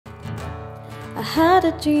I had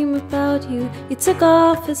a dream about you. You took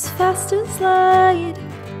off as fast as light.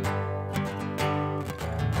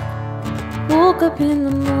 Woke up in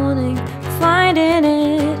the morning, finding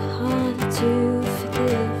it hard to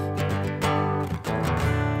forgive.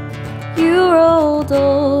 You rolled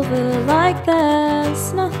over like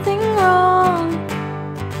there's nothing wrong.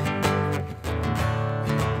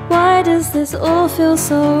 Why does this all feel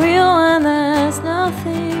so real when there's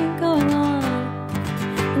nothing going on?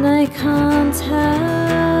 And I can't tell,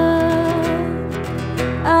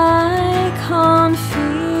 I can't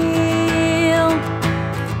feel,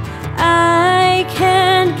 I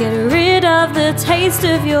can't get rid of the taste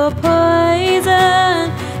of your poison.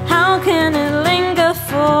 How can it linger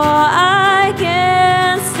for? I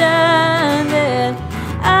can't stand it,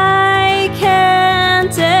 I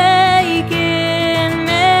can't take it.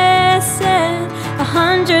 Missing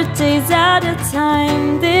 100 days at a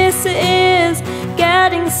time. This is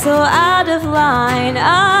getting so out of line.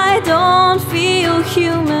 I don't feel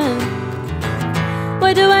human.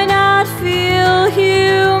 Why do I not feel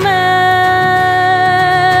human?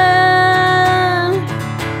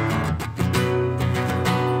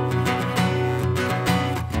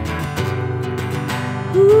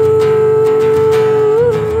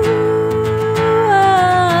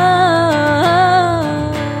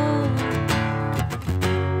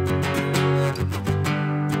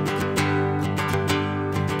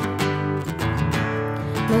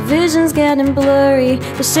 My vision's getting blurry,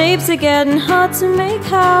 the shapes are getting hard to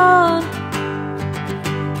make out.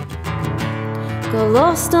 Got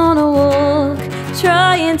lost on a walk,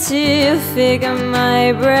 trying to figure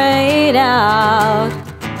my brain out.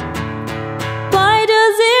 Why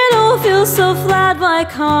does it all feel so flat? Why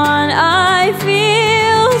can't I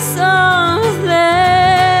feel something?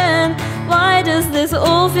 Why does this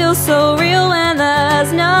all feel so real when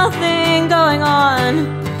there's nothing going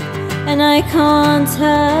on? And I can't tell,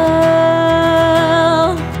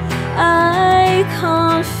 I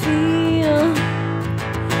can't feel,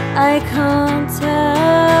 I can't tell,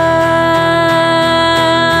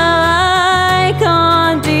 I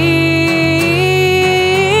can't deal.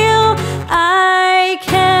 I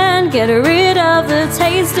can't get rid of the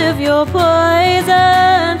taste of your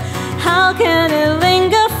poison. How can it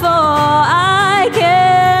linger for? I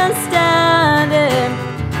can't stand it,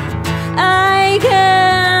 I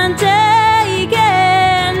can't take it.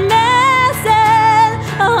 Missing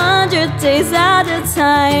 100 days at a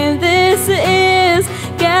time. This is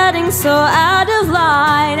getting so out of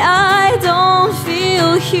line. I don't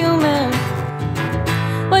feel human.